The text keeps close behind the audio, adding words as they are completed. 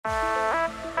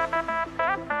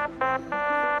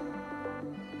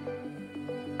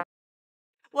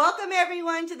Welcome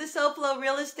everyone to the SoFlo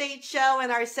Real Estate Show,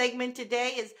 and our segment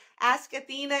today is Ask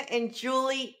Athena and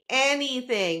Julie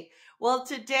Anything. Well,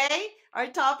 today our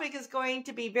topic is going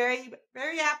to be very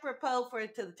apropos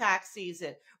to the tax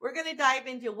season. We're going to dive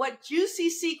into what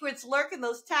juicy secrets lurk in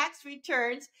those tax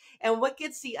returns and what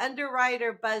gets the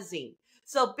underwriter buzzing.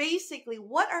 So basically,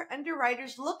 what are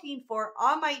underwriters looking for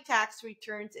on my tax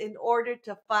returns in order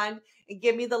to fund and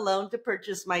give me the loan to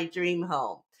purchase my dream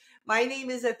home? My name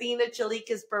is Athena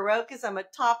Chilicas Barrocas. I'm a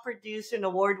top producer and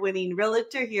award-winning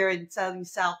realtor here in sunny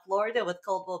South Florida with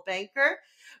Coldwell Banker.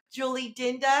 Julie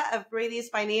Dinda of Radius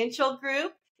Financial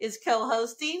Group is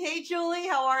co-hosting. Hey, Julie,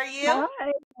 how are you?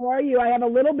 Hi, how are you? I have a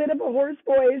little bit of a hoarse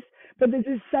voice, but this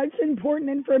is such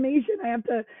important information. I have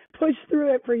to push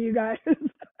through it for you guys.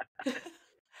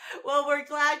 Well, we're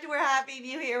glad we're having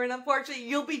you here. And unfortunately,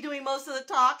 you'll be doing most of the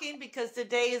talking because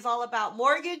today is all about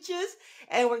mortgages.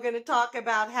 And we're going to talk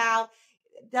about how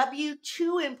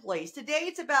W-2 employees. Today,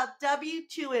 it's about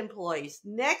W-2 employees.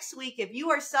 Next week, if you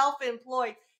are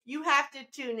self-employed, you have to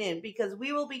tune in because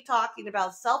we will be talking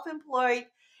about self-employed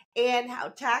and how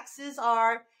taxes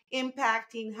are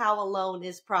impacting how a loan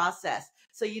is processed.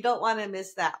 So you don't want to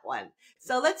miss that one.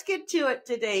 So let's get to it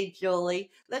today, Julie.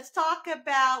 Let's talk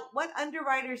about what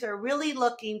underwriters are really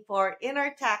looking for in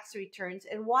our tax returns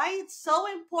and why it's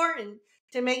so important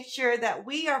to make sure that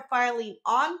we are filing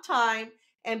on time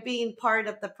and being part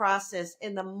of the process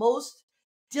in the most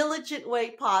diligent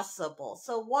way possible.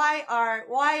 So why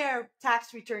are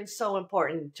tax returns so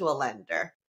important to a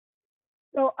lender?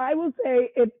 So I will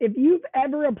say if you've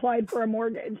ever applied for a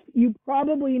mortgage, you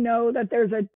probably know that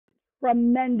there's a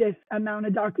tremendous amount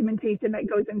of documentation that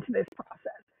goes into this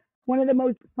process. One of the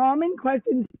most common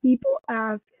questions people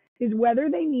ask is whether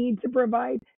they need to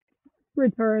provide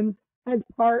returns as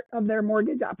part of their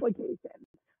mortgage application.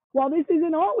 While this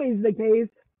isn't always the case,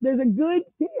 there's a good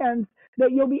chance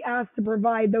that you'll be asked to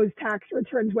provide those tax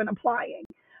returns when applying.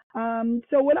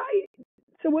 So what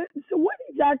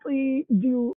exactly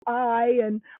do I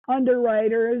and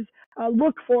underwriters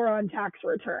look for on tax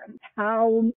returns?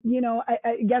 How,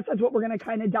 I guess that's what we're going to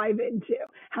kind of dive into.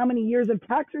 How many years of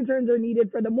tax returns are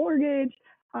needed for the mortgage?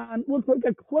 We'll take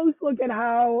a close look at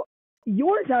how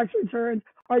your tax returns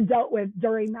are dealt with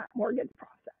during that mortgage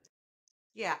process.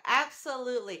 Yeah,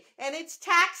 absolutely. And it's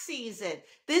tax season.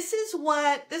 This is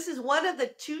one of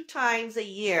the 2 times a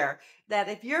year that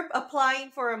if you're applying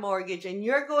for a mortgage and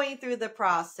you're going through the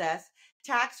process,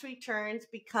 tax returns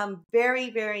become very,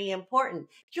 very important.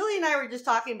 Julie and I were just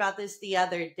talking about this the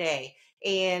other day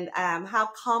and how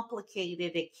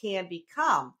complicated it can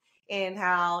become and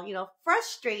how,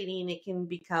 frustrating it can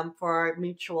become for our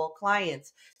mutual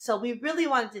clients. So we really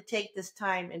wanted to take this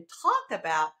time and talk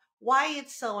about why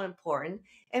it's so important.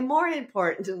 And more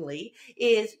importantly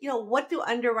is, what do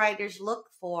underwriters look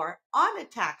for on a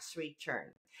tax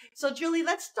return? So Julie,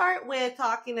 let's start with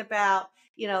talking about,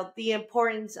 the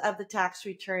importance of the tax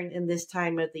return in this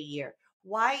time of the year.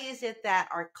 Why is it that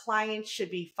our clients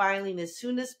should be filing as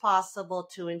soon as possible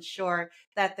to ensure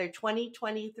that their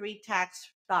 2023 tax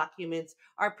documents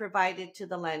are provided to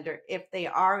the lender if they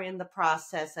are in the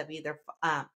process of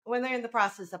when they're in the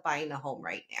process of buying a home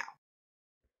right now?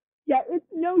 Yeah, it's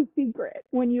no secret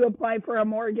when you apply for a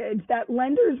mortgage that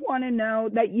lenders want to know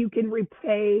that you can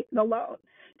repay the loan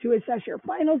to assess your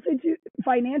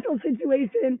financial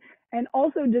situation and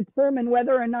also determine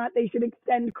whether or not they should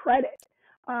extend credit.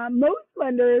 Most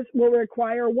lenders will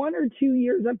require 1 or 2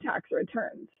 years of tax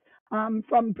returns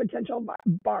from potential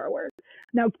borrowers.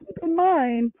 Now, keep in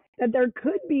mind that there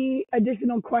could be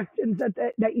additional questions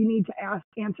that you need to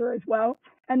answer as well,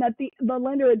 and that the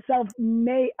lender itself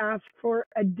may ask for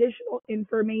additional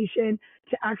information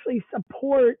to actually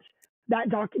support that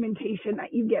documentation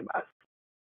that you give us.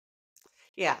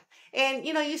 Yeah. And,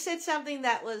 you said something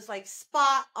that was like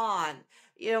spot on.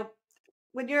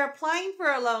 When you're applying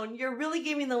for a loan, you're really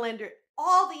giving the lender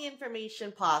all the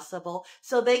information possible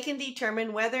so they can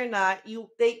determine whether or not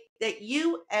that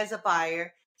you as a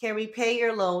buyer can repay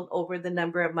your loan over the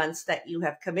number of months that you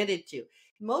have committed to.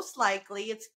 Most likely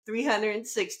it's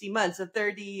 360 months, a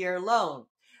 30-year loan.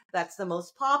 That's the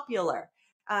most popular.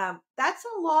 That's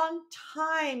a long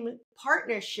time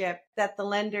partnership that the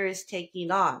lender is taking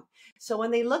on. So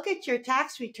when they look at your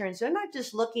tax returns, they're not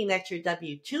just looking at your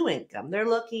W-2 income. They're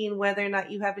looking whether or not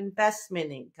you have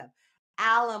investment income,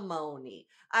 alimony.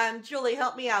 Julie,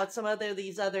 help me out. Some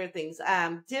these other things,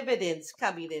 dividends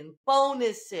coming in,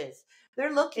 bonuses.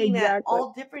 They're looking at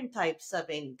all different types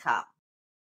of income.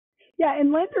 Yeah,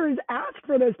 and lenders ask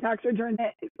for those tax returns,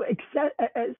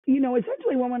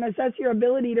 essentially when one assess your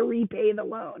ability to repay the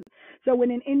loan. So when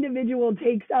an individual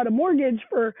takes out a mortgage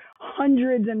for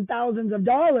hundreds and thousands of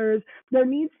dollars, there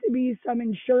needs to be some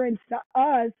insurance to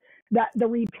us that the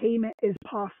repayment is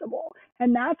possible.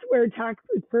 And that's where tax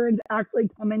returns actually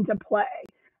come into play.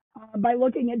 By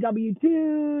looking at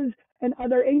W-2s and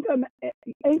other income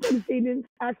statements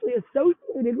actually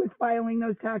associated with filing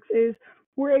those taxes,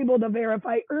 we're able to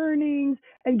verify earnings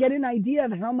and get an idea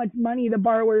of how much money the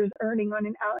borrower is earning on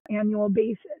an annual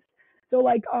basis. So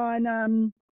like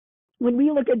when we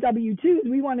look at W-2s,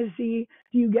 we want to see,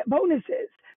 do you get bonuses?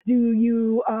 Do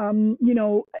you,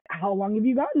 how long have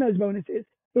you gotten those bonuses?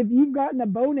 If you've gotten a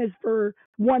bonus for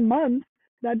 1 month,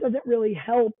 that doesn't really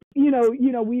help. We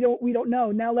don't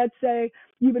know. Now, let's say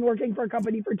you've been working for a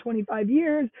company for 25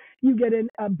 years, you get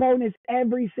a bonus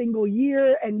every single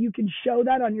year, and you can show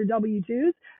that on your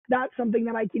W-2s. That's something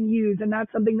that I can use, and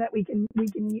that's something that we can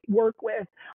work with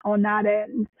on that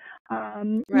end.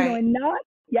 Right. And not,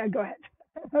 yeah, go ahead.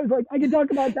 I was like, I can talk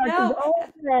about taxes No, all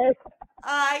day.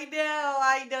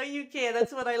 I know you can.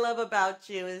 That's what I love about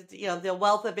you is, the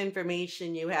wealth of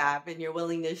information you have and your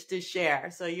willingness to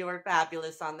share. So you are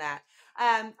fabulous on that.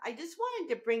 I just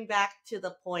wanted to bring back to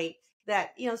the point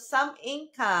that, some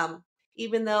income,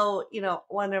 even though,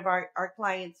 one of our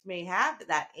clients may have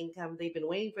that income, they've been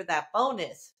waiting for that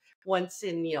bonus once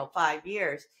in, 5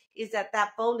 years, is that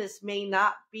bonus may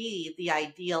not be the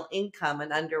ideal income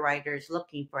an underwriter is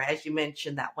looking for, as you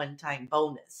mentioned, that one-time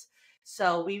bonus.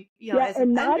 So we, Yeah, as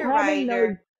an and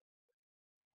underwriter,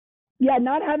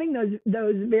 not having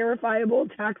those verifiable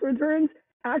tax returns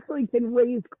actually can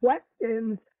raise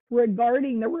questions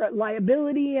regarding the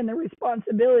liability and the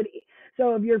responsibility.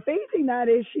 So if you're facing that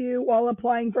issue while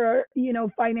applying for,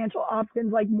 financial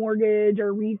options like mortgage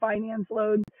or refinance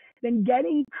loans, then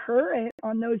getting current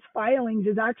on those filings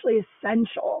is actually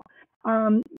essential.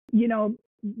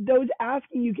 Those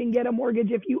asking you can get a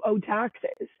mortgage if you owe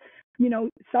taxes.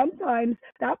 Sometimes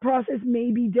that process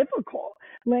may be difficult.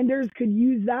 Lenders could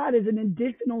use that as an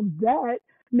additional debt,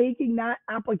 making that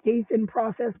application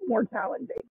process more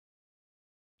challenging.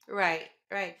 right,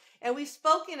 right. And we've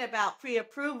spoken about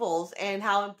pre-approvals and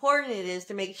how important it is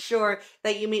to make sure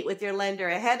that you meet with your lender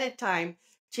ahead of time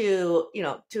to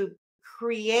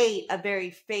create a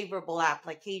very favorable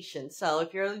application. So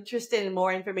if you're interested in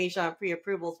more information on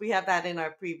pre-approvals, we have that in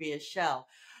our previous show.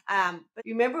 But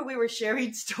remember, we were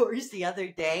sharing stories the other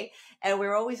day, and we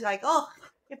were always like, oh,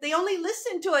 if they only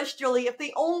listen to us, Julie, if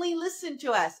they only listen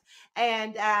to us.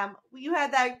 And you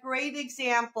had that great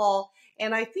example,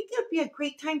 and I think it'd be a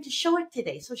great time to show it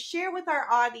today. So share with our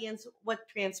audience what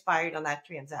transpired on that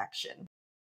transaction.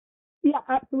 Yeah,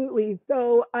 absolutely.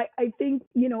 So I think,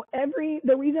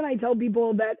 the reason I tell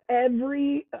people that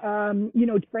every,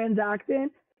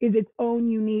 transaction is its own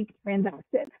unique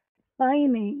transaction.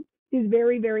 Timing is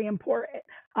very, very important.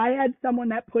 I had someone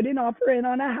that put an offer in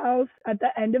on a house at the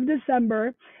end of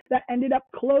December that ended up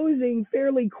closing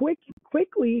fairly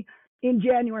quickly in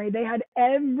January. They had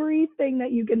everything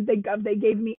that you can think of. They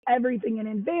gave me everything in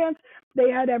advance. They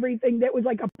had everything that was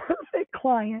like a perfect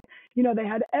client. They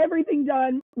had everything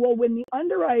done. Well, when the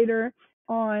underwriter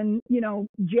on,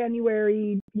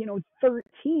 January,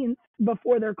 13th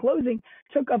before their closing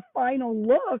took a final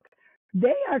look,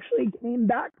 they actually came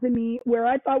back to me where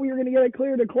I thought we were going to get it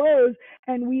clear to close,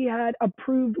 and we had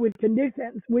approved with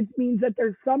conditions, which means that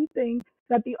there's something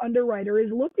that the underwriter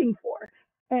is looking for.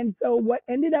 And so what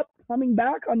ended up coming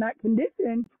back on that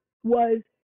condition was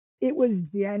it was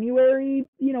January,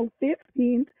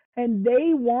 15th, and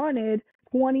they wanted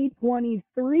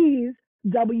 2023's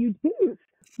W-2s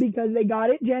because they got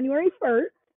it January 1st.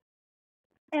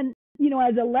 And,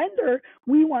 as a lender,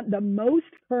 we want the most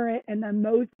current and the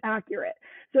most accurate.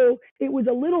 So it was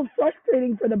a little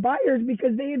frustrating for the buyers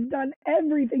because they had done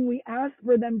everything we asked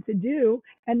for them to do,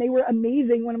 and they were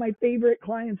amazing, one of my favorite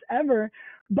clients ever.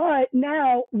 But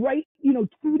now, right,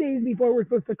 2 days before we're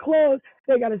supposed to close,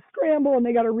 they got to scramble and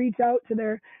they got to reach out to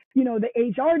their, the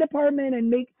HR department and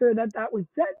make sure that that was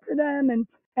sent to them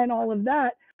and all of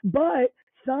that. But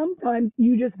sometimes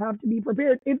you just have to be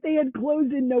prepared. If they had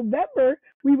closed in November,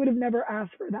 we would have never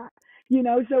asked for that.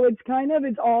 So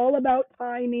it's all about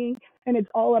timing, and it's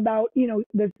all about,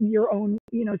 your own,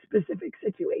 specific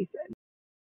situation.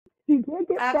 So you can't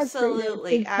get frustrated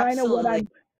Absolutely, is kind of what absolutely.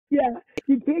 yeah,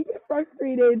 you can't get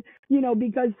frustrated,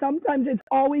 because sometimes it's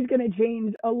always going to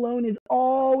change. A loan is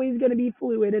always going to be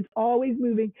fluid. It's always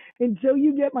moving until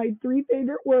you get my three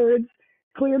favorite words,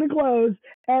 clear to close.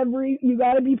 You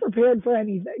got to be prepared for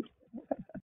anything.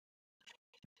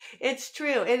 It's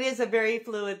true. It is a very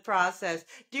fluid process.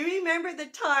 Do you remember the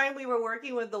time we were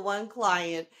working with the one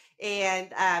client and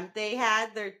they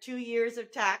had their 2 years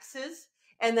of taxes?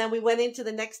 And then we went into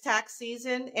the next tax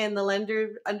season and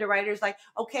the underwriter's like,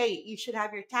 okay, you should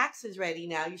have your taxes ready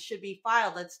now. You should be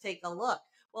filed. Let's take a look.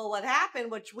 Well, what happened,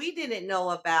 which we didn't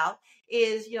know about,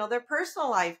 is, their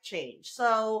personal life changed.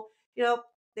 So,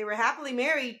 they were happily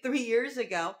married 3 years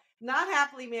ago, not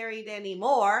happily married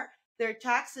anymore. Their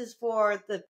taxes for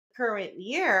the current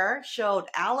year showed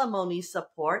alimony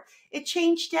support. It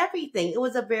changed everything. It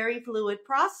was a very fluid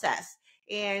process.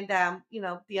 And,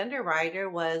 the underwriter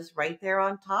was right there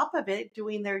on top of it,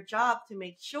 doing their job to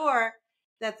make sure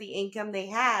that the income they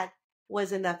had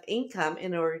was enough income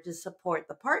in order to support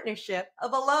the partnership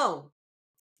of a loan.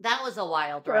 That was a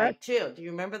wild Correct. ride, too. Do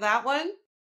you remember that one?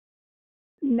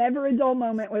 Never a dull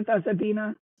moment with us,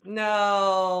 Athena.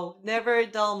 No, never a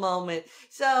dull moment.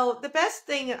 So the best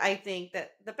thing, I think,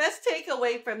 that the best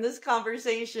takeaway from this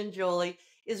conversation, Julie,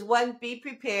 is one, be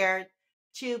prepared;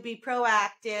 two, be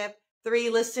proactive; three,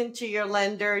 listen to your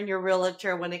lender and your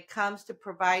realtor when it comes to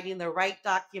providing the right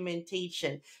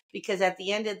documentation. Because at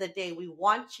the end of the day, we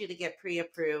want you to get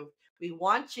pre-approved. We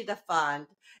want you to fund,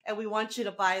 and we want you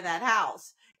to buy that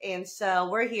house. And so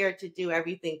we're here to do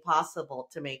everything possible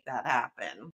to make that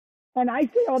happen. And I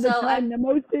say all the So, time, the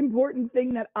most important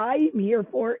thing that I'm here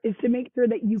for is to make sure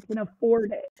that you can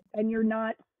afford it and you're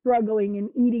not struggling and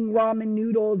eating ramen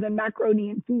noodles and macaroni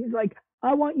and cheese. Like,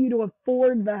 I want you to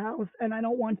afford the house and I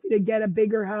don't want you to get a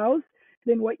bigger house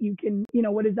than what you can,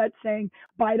 what is that saying?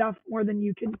 Bite off more than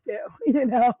you can do.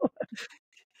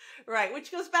 right,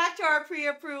 which goes back to our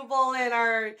pre-approval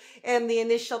and the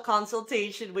initial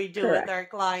consultation we do with Correct. our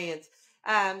clients.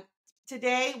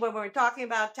 Today, when we're talking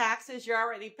about taxes, you're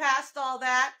already past all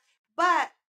that, but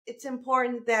it's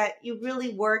important that you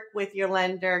really work with your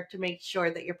lender to make sure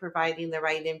that you're providing the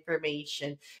right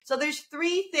information. So there's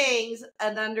three things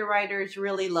an underwriter is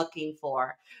really looking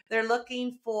for. They're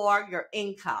looking for your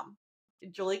income.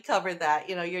 Julie covered that.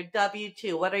 Your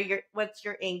W-2. What's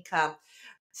your income?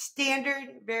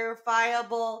 Standard,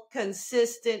 verifiable,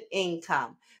 consistent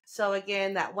income. So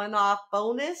again, that one-off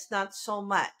bonus, not so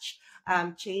much.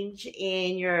 Change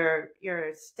in your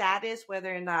status,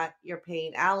 whether or not you're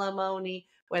paying alimony,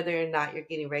 whether or not you're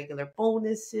getting regular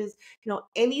bonuses,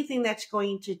 anything that's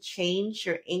going to change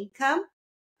your income,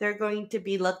 they're going to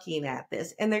be looking at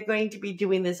this, and they're going to be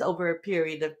doing this over a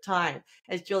period of time.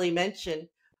 As Julie mentioned,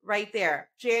 right there,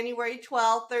 January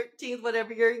 12th, 13th,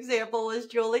 whatever your example was,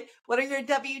 Julie. What are your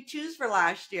W-2s for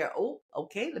last year? Oh,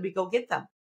 okay, let me go get them.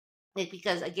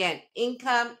 Because again,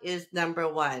 income is number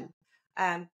one.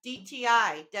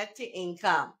 DTI, debt to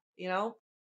income,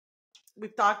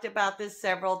 we've talked about this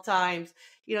several times.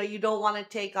 You don't want to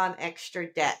take on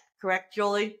extra debt, correct,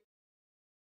 Julie?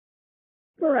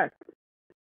 Correct.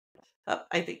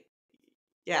 I think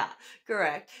Yeah,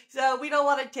 correct. So we don't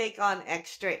want to take on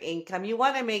extra income. You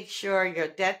want to make sure your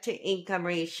debt to income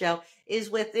ratio is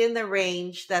within the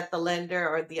range that the lender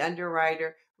or the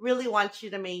underwriter really wants you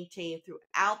to maintain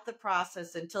throughout the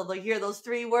process until they hear those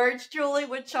three words, Julie,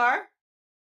 which are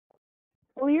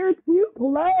Clear to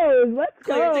close. Let's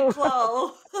clear to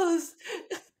go. close.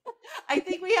 I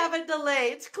think we have a delay.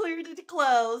 It's clear to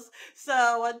close.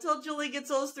 So until Julie gets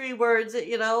those three words,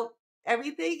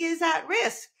 everything is at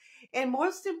risk. And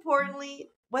most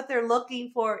importantly, what they're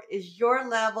looking for is your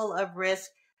level of risk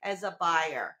as a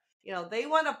buyer. They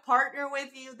want to partner with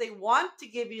you. They want to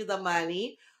give you the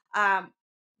money.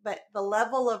 But the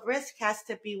level of risk has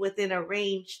to be within a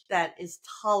range that is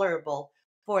tolerable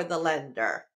for the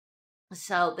lender.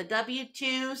 So the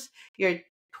W-2s, your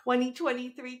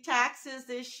 2023 taxes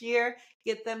this year,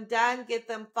 get them done, get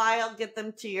them filed, get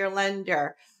them to your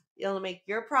lender. It'll make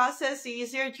your process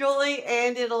easier, Julie,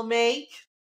 and it'll make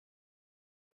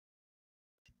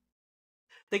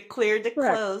the clear to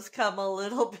Correct. close come a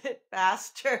little bit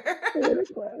faster. Clear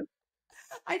to close.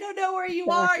 I don't know where you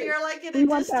are. Exactly. You're like in We a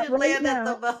want that distant right land at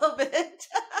the now. moment.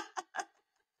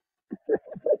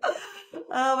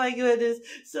 Oh my goodness.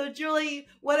 So Julie,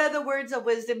 what other words of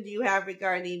wisdom do you have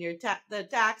regarding the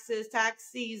tax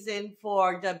season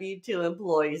for W-2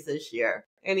 employees this year?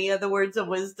 Any other words of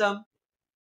wisdom?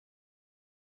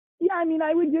 Yeah, I mean,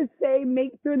 I would just say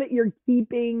make sure that you're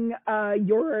keeping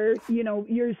you're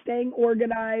staying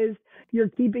organized, you're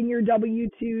keeping your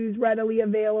W-2s readily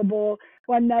available.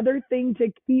 Another thing to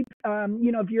keep,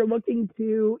 if you're looking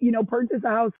to, purchase a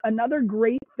house, another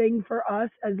great thing for us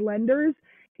as lenders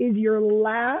is your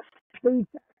last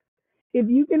paycheck. If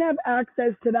you can have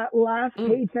access to that last Mm.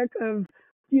 paycheck of,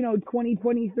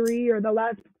 2023 or the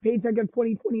last paycheck of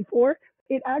 2024,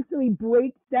 it actually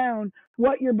breaks down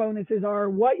what your bonuses are,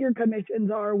 what your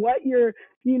commissions are, what your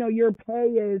pay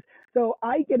is. So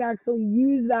I can actually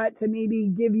use that to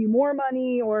maybe give you more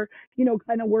money or,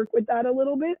 kind of work with that a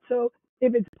little bit. So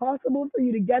if it's possible for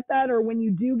you to get that, or when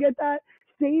you do get that,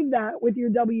 save that with your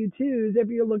W-2s if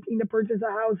you're looking to purchase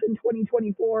a house in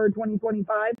 2024 or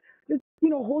 2025. Just,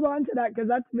 hold on to that because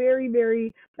that's very,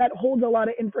 very, that holds a lot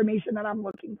of information that I'm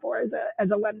looking for as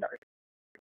a lender.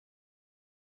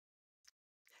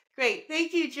 Great.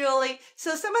 Thank you, Julie.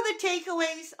 So some of the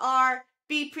takeaways are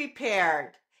be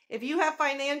prepared. If you have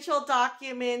financial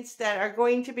documents that are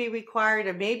going to be required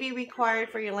or may be required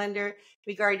for your lender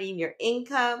regarding your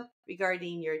income,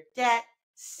 regarding your debt,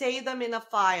 save them in a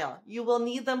file. You will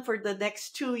need them for the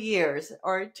next 2 years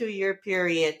or 2-year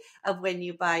period of when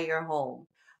you buy your home.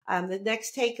 The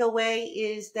next takeaway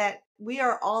is that we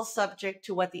are all subject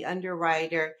to what the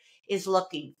underwriter is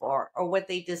looking for or what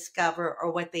they discover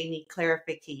or what they need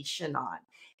clarification on.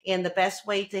 And the best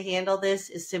way to handle this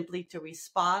is simply to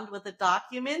respond with the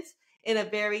documents in a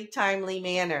very timely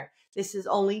manner. This is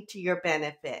only to your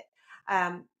benefit.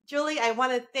 Julie, I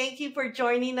want to thank you for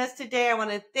joining us today. I want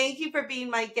to thank you for being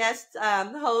my guest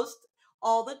host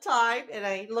all the time. And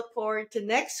I look forward to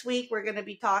next week. We're going to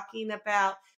be talking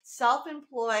about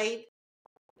self-employed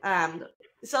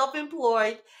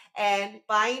and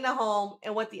buying a home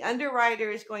and what the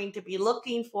underwriter is going to be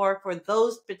looking for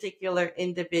those particular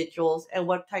individuals and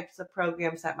what types of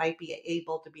programs that might be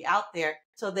able to be out there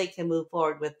so they can move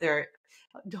forward with their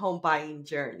home buying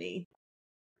journey.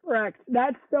 Correct.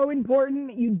 That's so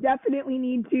important. You definitely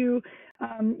need to,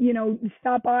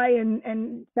 stop by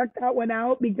and check that one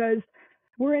out because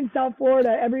we're in South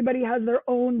Florida. Everybody has their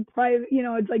own private,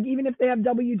 it's like even if they have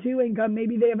W-2 income,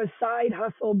 maybe they have a side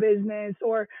hustle business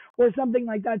or something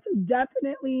like that. So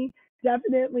definitely,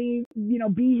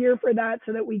 be here for that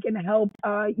so that we can help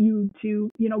you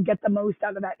to, get the most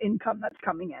out of that income that's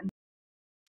coming in.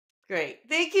 Great.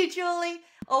 Thank you, Julie.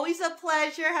 Always a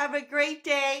pleasure. Have a great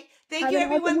day. Thank you,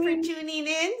 everyone, for tuning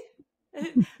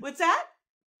in. What's that?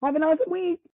 Have an awesome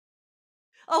week.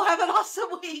 Oh, have an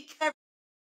awesome week.